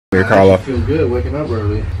Here, Carlo. I feel good waking up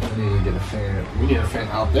early. I need to get a fan. We need a fan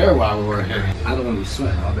out there while we're working. I don't want to be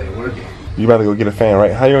sweating all day working. You about to go get a fan,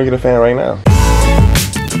 right? How you gonna get a fan right now?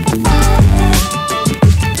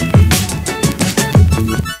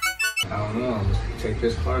 I don't know. I'm just take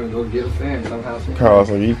this car and go get a fan somehow. Carlo,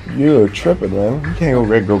 so you're tripping, man. You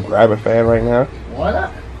can't go grab a fan right now. Why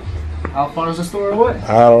not? How far is the store away?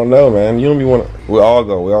 I don't know, man. You don't be want to. We all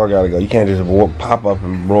go. We all gotta go. You can't just pop up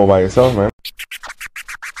and roll by yourself, man.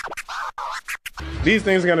 These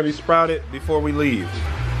things are gonna be sprouted before we leave.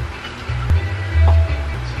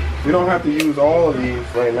 We don't have to use all of these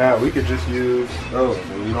right now. We could just use those,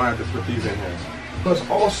 and you don't have to put these in here. Because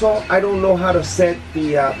also, I don't know how to set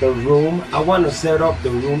the room. I want to set up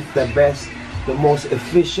the room the best, the most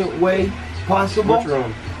efficient way possible. Which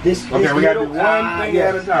room? This okay, we gotta do one thing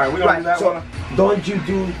at a time. We don't do that one. Don't you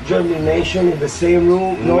do germination in the same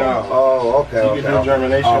room? No. Oh, okay. You can do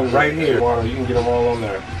germination right here. Water, you can get them all on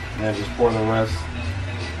there, and just pour the rest,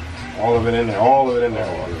 all of it in there, all of it in there.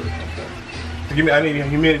 Give me. I need a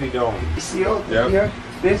humidity dome. See here?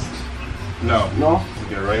 This? No. No.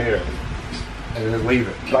 Get it right here, and just leave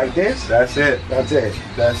it like this. That's it. That's it.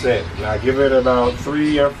 That's it. Now give it about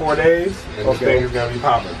 3 or 4 days, and this thing is gonna be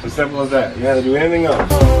popping. As simple as that. You don't have to do anything else.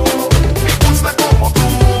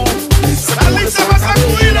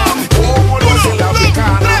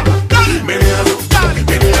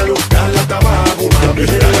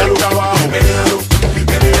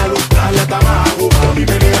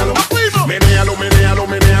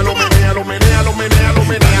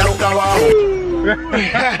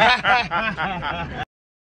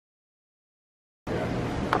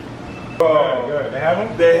 Oh, good. They have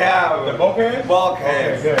them? They have the bulkheads?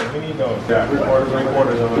 Bulkheads. Okay, good. We need those. Yeah, 3/4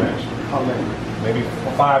 of an inch. How many? Maybe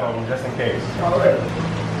 5 of them, just in case.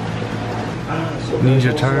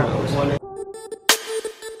 Ninja Turtles.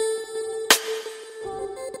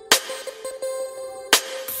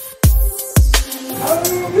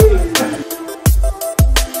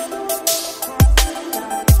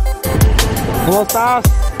 ¿Cómo estás?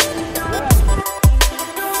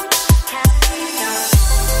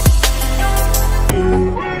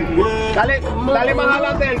 Dale más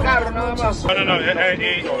adelante del carro, nada más. No.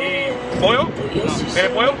 ¿Pollo? ¿Tiene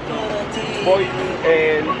pollo?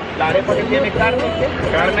 La arepa que tiene carne.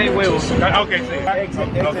 Carne y huevos. Okay, sí. Eggs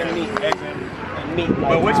and meat.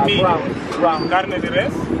 But which meat? Brown. ¿Carne de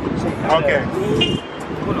res? Okay.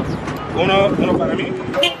 Uno para mí.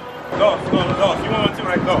 Dos. You want two,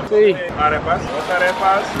 right? Dos. Sí. Arepas, 2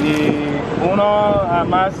 arepas y uno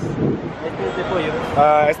más. Este es de pollo.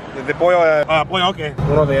 De pollo, pollo, okay.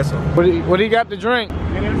 Uno de eso. What do you got to drink?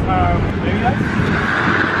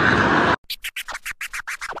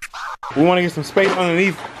 We want to get some space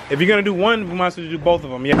underneath. If you're gonna do one, we might as well do both of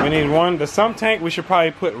them. Yeah, we need one. The sump tank we should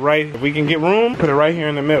probably put right. If we can get room, put it right here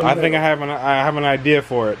in the middle. I think I have an idea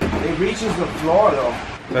for it. It reaches the floor though.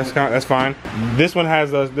 That's fine. This one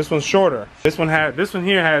has this one's shorter. This one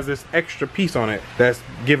here has this extra piece on it that's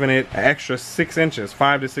giving it an extra 6 inches,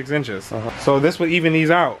 5 to 6 inches. So this would even these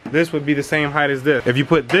out. This would be the same height as this. If you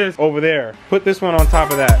put this over there, put this one on top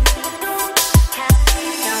of that.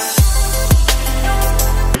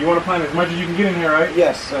 You want to plant as much as you can get in here, right?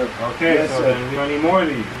 Yes, sir. Okay, yes, so sir. then you don't need more of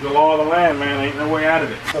these. The law of the land, man. Ain't no way out of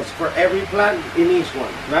it. So for every plant, it needs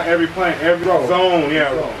one. Not every plant, every zone,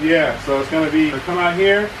 yeah. Yeah, so it's going to come out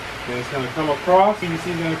here, and it's going to come across. PVC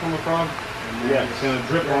is going to come across, and then it's going to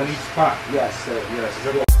drip on each spot. Yes, sir.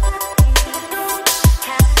 Yes.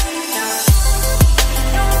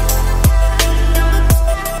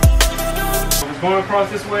 Going across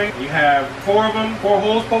this way, you have 4 of them, 4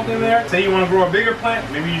 holes poked in there. Say you want to grow a bigger plant,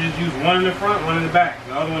 maybe you just use one in the front, one in the back.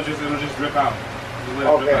 The other one it'll just drip out.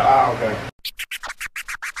 Okay, okay.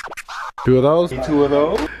 2 of those? 2 of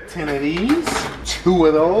those, 10 of these, 2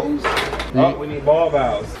 of those. Oh, we need ball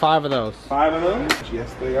valves. 5 of those. 5 of those?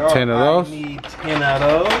 Yes, they are. 10 of those? I need 10 of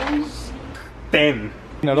those. 10.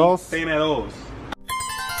 10 of those? 10 of those.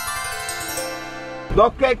 2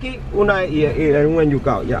 keki, una y un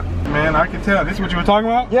enyucao, yeah. Man, I can tell. This is what you were talking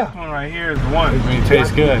about? Yeah. This one right here is the one. It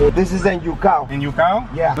tastes good. This is enyucao. Enyucao?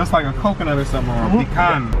 Yeah. Looks like a coconut or something, or a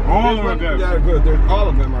pecan. All of them are good. Yeah, good. All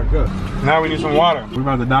of them are good. Now we need some water. We're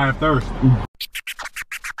about to die of thirst.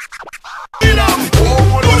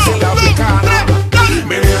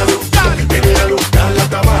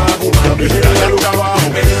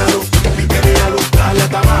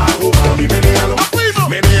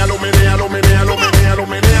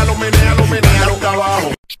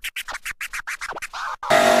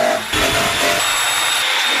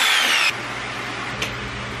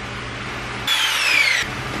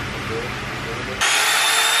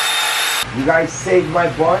 You guys saved my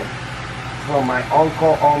butt from my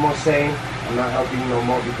uncle almost saying, I'm not helping you no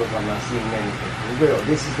more because I'm not seeing anything. For real,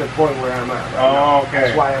 this is the point where I'm at right now. Okay.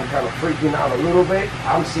 That's why I'm kind of freaking out a little bit.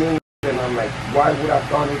 I'm seeing and I'm like, why would I have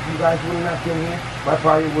done it? If you guys wouldn't have come here, my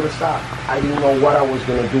party would have stopped. I didn't know what I was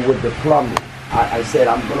going to do with the plumbing. I said,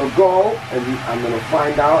 I'm going to go and I'm going to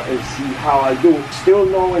find out and see how I do. Still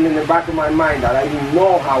knowing in the back of my mind that I didn't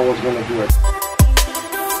know how I was going to do it.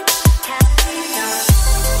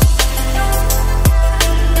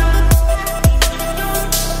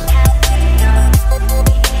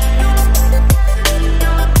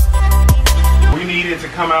 To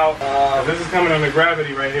come out, this is coming under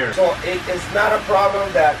gravity right here. So it's not a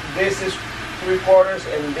problem that this is 3/4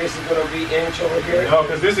 and this is going to be inch over here? No,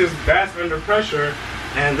 because that's under pressure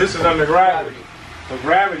and this is under gravity. So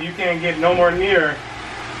gravity, you can't get no more near.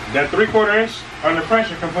 That 3/4 inch under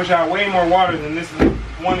pressure can push out way more water than this is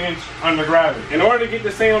 1 inch under gravity. In order to get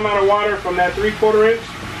the same amount of water from that 3/4 inch,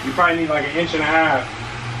 you probably need like 1.5 inches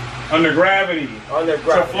under gravity,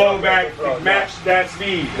 to flow back, match that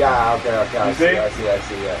speed. Yeah, okay, You see? I see,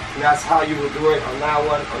 yeah. And that's how you would do it on that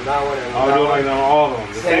one, and I'll do it like on all of them.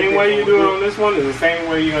 The same way you do it on this one is the same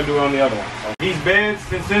way you're going to do it on the other one. These beds,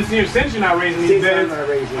 since you're not raising these beds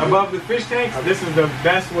above the fish tanks, this is the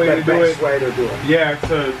best way to do it. Yeah,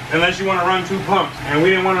 unless you want to run 2 pumps. And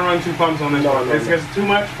we didn't want to run 2 pumps on this one. It's just too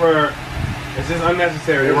much it's just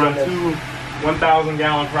unnecessary to run 2 1,000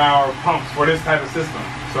 gallon per hour pumps for this type of system.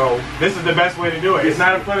 So this is the best way to do it. It's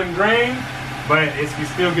not a flood and drain, but it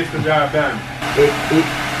still gets the job done.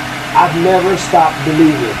 I've never stopped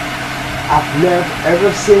believing.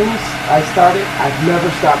 Ever since I started, I've never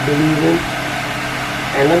stopped believing.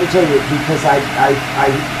 And let me tell you, because I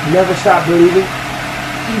never stopped believing,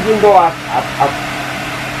 even though I've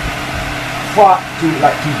fought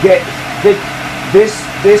to get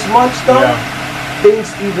this much done. Yeah.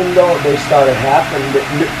 Things, even though they started happening,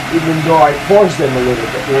 even though I forced them a little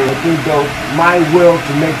bit, I think though my will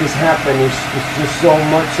to make this happen is just so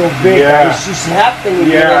big. Yeah. It's just happening.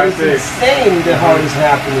 Yeah, it's insane how it's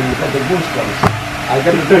happening. I got the goosebumps.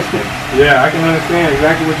 Yeah, I can understand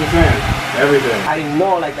exactly what you're saying. Everything. I didn't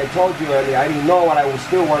know, like I told you earlier, I didn't know what I was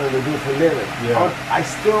still wanting to do for living. Yeah.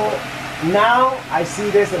 Now I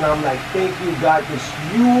see this and I'm like, thank you God, because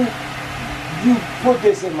you put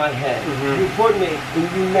this in my head. You put me, and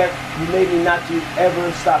you made me not to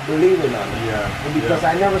ever stop believing on it. Yeah. And because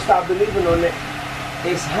I never stopped believing on it,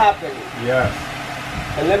 it's happening. Yes.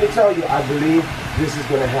 And let me tell you, I believe this is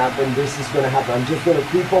going to happen. This is going to happen. I'm just going to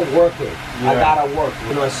keep on working. Yeah. I gotta work.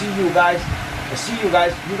 I see you guys. You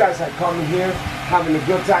guys are coming here, having a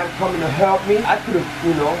good time, coming to help me. I could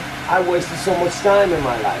have, I wasted so much time in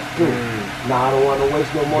my life too. Now I don't want to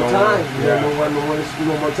waste no more time. I don't want to waste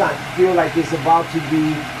no more time. I feel like it's about to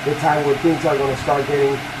be the time where things are going to start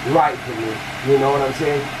getting right for me. You know what I'm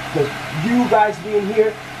saying? Because you guys being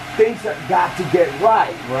here, things have got to get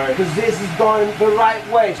right. Because this is going the right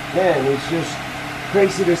way. Man, it's just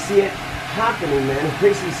crazy to see it happening, man.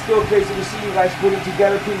 It's still crazy to see you guys putting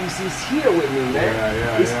together PVCs here with me, man.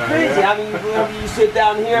 It's crazy. I mean, you sit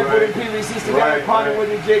down here putting PVCs together, partnering with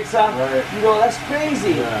your jigsaw. That's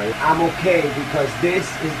crazy. I'm okay because this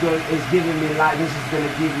is giving me life. This is going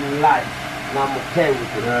to give me life. And I'm okay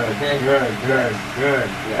with it. Good.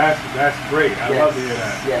 Yeah. That's great. I love to hear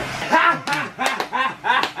that. Yes.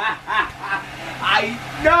 I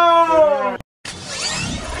know!